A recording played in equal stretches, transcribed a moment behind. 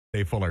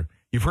Dave Fuller.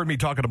 You've heard me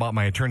talking about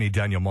my attorney,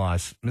 Daniel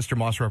Moss. Mr.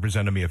 Moss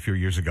represented me a few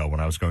years ago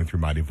when I was going through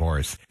my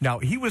divorce. Now,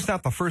 he was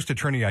not the first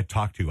attorney I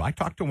talked to. I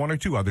talked to one or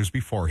two others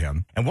before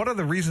him. And one of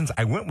the reasons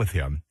I went with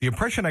him, the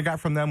impression I got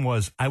from them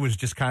was I was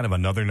just kind of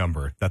another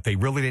number, that they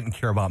really didn't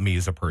care about me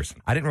as a person.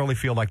 I didn't really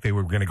feel like they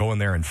were going to go in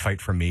there and fight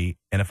for me.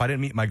 And if I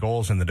didn't meet my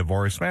goals in the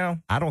divorce, well,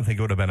 I don't think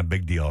it would have been a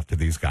big deal to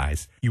these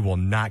guys. You will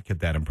not get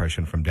that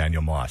impression from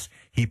Daniel Moss.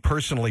 He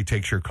personally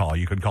takes your call.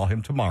 You can call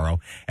him tomorrow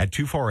at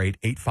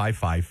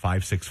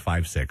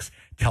 248-855-5656.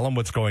 Tell him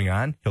what's going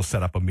on. He'll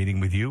set up a meeting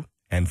with you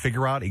and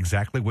figure out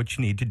exactly what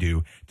you need to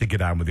do to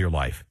get on with your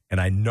life.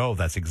 And I know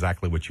that's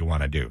exactly what you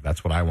want to do.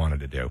 That's what I wanted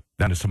to do.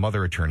 Then to some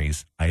other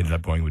attorneys, I ended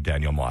up going with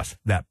Daniel Moss.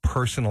 That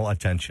personal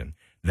attention,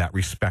 that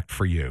respect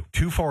for you.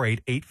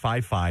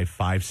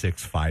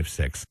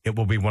 248-855-5656. It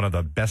will be one of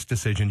the best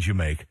decisions you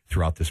make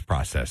throughout this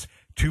process.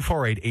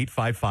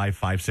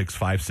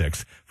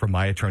 248-855-5656 from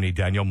my attorney,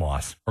 Daniel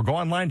Moss. Or go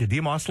online to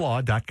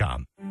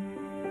dmosslaw.com.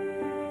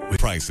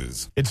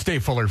 Prices. It's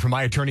Dave Fuller from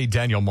my attorney,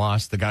 Daniel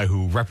Moss, the guy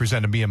who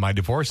represented me in my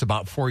divorce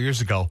about 4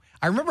 years ago.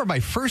 I remember my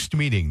first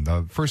meeting,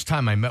 the first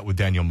time I met with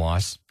Daniel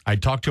Moss. I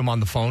talked to him on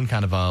the phone,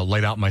 kind of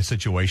laid out my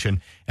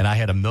situation, and I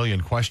had a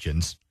million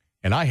questions,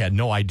 and I had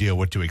no idea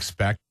what to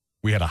expect.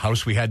 We had a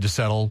house we had to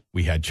settle.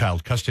 We had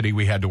child custody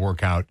we had to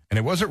work out, and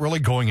it wasn't really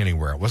going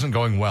anywhere. It wasn't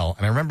going well.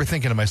 And I remember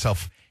thinking to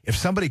myself, if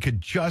somebody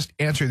could just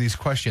answer these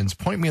questions,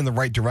 point me in the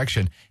right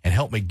direction, and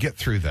help me get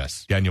through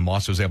this. Daniel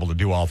Moss was able to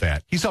do all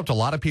that. He's helped a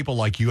lot of people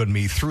like you and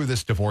me through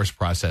this divorce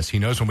process. He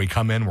knows when we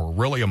come in, we're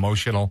really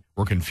emotional,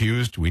 we're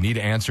confused, we need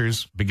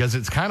answers, because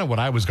it's kind of what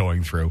I was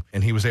going through.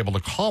 And he was able to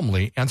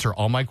calmly answer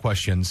all my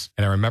questions.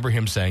 And I remember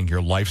him saying,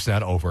 your life's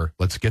not over.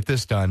 Let's get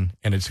this done,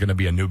 and it's going to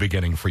be a new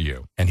beginning for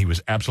you. And he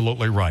was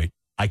absolutely right.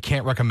 I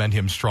can't recommend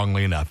him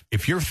strongly enough.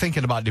 If you're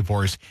thinking about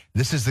divorce,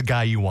 this is the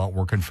guy you want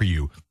working for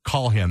you.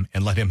 Call him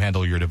and let him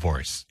handle your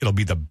divorce. It'll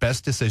be the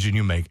best decision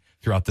you make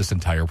throughout this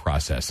entire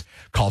process.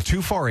 Call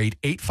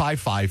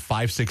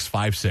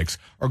 248-855-5656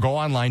 or go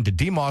online to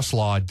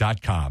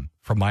dmosslaw.com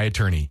for my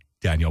attorney,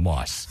 Daniel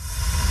Moss.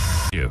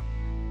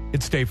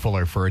 It's Dave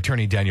Fuller for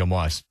attorney Daniel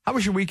Moss. How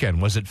was your weekend?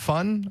 Was it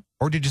fun?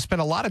 Or did you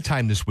spend a lot of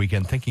time this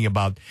weekend thinking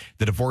about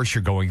the divorce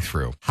you're going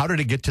through? How did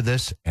it get to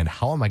this? And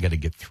how am I going to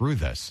get through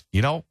this?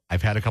 You know,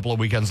 I've had a couple of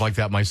weekends like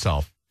that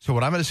myself. So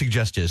what I'm going to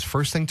suggest is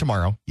first thing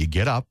tomorrow, you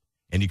get up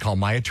and you call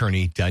my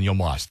attorney, Daniel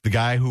Moss, the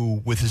guy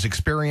who, with his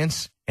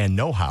experience and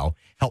know-how,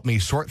 helped me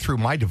sort through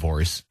my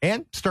divorce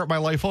and start my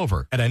life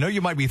over. And I know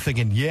you might be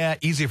thinking, yeah,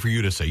 easy for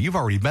you to say. You've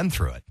already been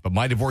through it. But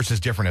my divorce is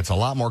different. It's a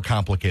lot more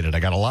complicated. I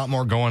got a lot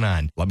more going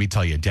on. Let me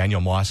tell you,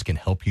 Daniel Moss can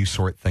help you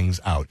sort things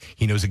out.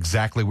 He knows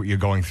exactly what you're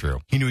going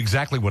through. He knew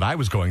exactly what I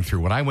was going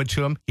through. When I went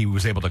to him, he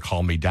was able to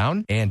calm me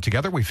down, and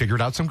together we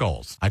figured out some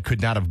goals. I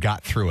could not have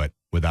got through it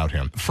without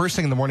him. First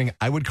thing in the morning,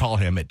 I would call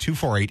him at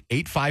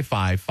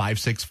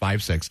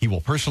 248-855-5656. He will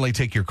personally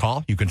take your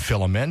call. You can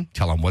fill him in,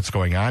 tell him what's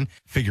going on,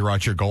 figure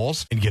out your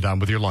goals, and get on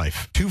with your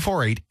life.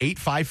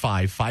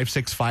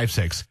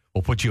 248-855-5656.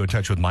 We'll put you in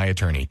touch with my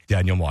attorney,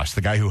 Daniel Moss, the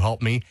guy who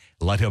helped me.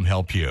 Let him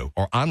help you.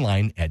 Or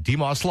online at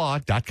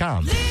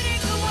dmosslaw.com.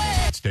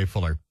 It's Dave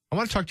Fuller. I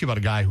want to talk to you about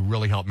a guy who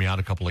really helped me out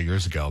a couple of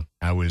years ago.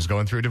 I was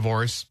going through a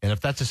divorce, and if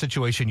that's a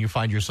situation you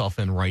find yourself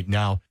in right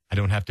now, I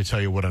don't have to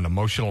tell you what an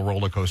emotional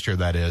roller coaster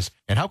that is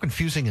and how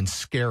confusing and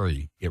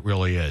scary it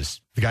really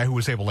is. The guy who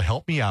was able to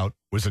help me out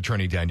was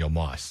attorney Daniel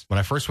Moss. When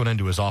I first went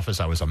into his office,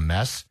 I was a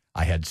mess.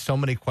 I had so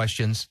many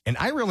questions, and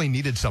I really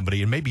needed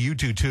somebody, and maybe you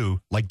do too,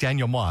 like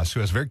Daniel Moss,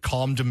 who has a very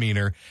calm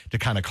demeanor to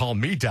kind of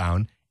calm me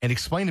down and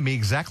explain to me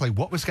exactly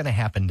what was going to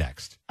happen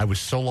next. I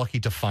was so lucky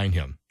to find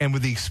him. And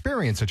with the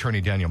experience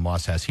attorney Daniel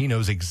Moss has, he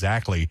knows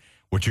exactly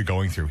what you're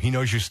going through. He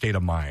knows your state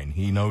of mind.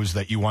 He knows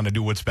that you want to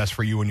do what's best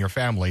for you and your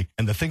family.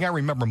 And the thing I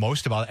remember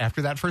most about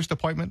after that first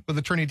appointment with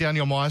attorney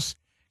Daniel Moss,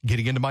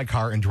 getting into my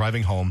car and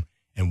driving home,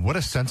 and what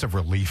a sense of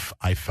relief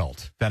I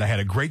felt that I had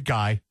a great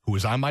guy who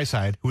was on my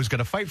side, who was going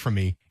to fight for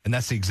me. And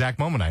that's the exact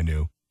moment I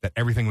knew that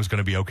everything was going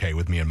to be okay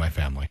with me and my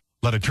family.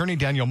 Let attorney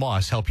Daniel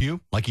Moss help you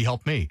like he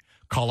helped me.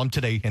 Call him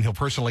today, and he'll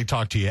personally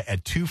talk to you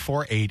at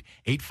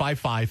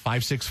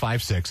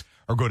 248-855-5656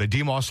 or go to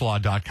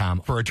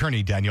dmosslaw.com for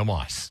attorney Daniel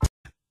Moss.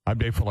 I'm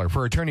Dave Fuller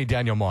for attorney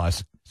Daniel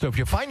Moss. So if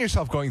you find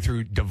yourself going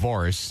through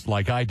divorce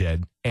like I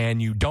did,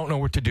 and you don't know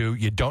what to do,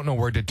 you don't know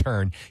where to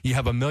turn, you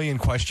have a million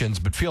questions,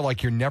 but feel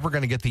like you're never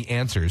going to get the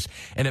answers,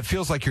 and it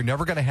feels like you're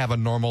never going to have a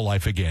normal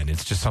life again.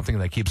 It's just something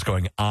that keeps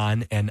going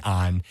on, and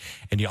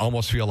you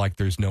almost feel like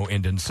there's no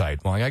end in sight.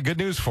 Well, I got good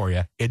news for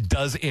you. It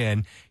does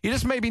end. You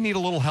just maybe need a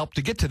little help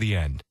to get to the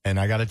end. And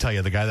I got to tell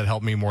you, the guy that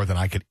helped me more than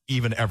I could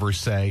even ever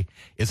say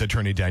is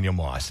attorney Daniel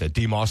Moss at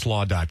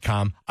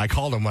dmosslaw.com. I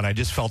called him when I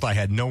just felt I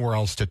had nowhere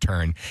else to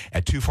turn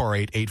at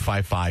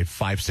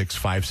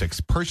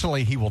 248-855-5656.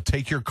 Personally, he will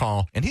take your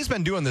call. And he's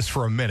been doing this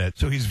for a minute,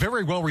 so he's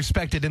very well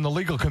respected in the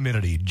legal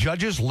community.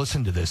 Judges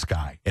listen to this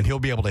guy, and he'll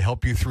be able to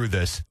help you through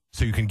this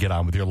so you can get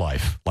on with your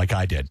life like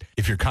I did.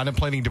 If you're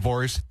contemplating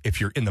divorce,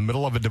 if you're in the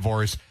middle of a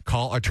divorce,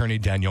 call attorney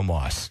Daniel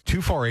Moss,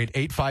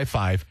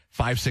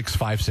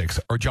 248-855-5656,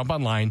 or jump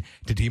online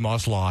to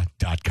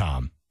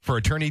dmosslaw.com. for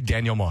attorney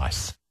Daniel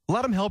Moss.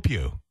 Let him help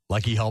you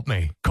like he helped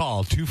me.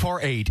 Call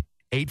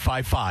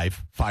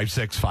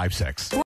 248-855-5656.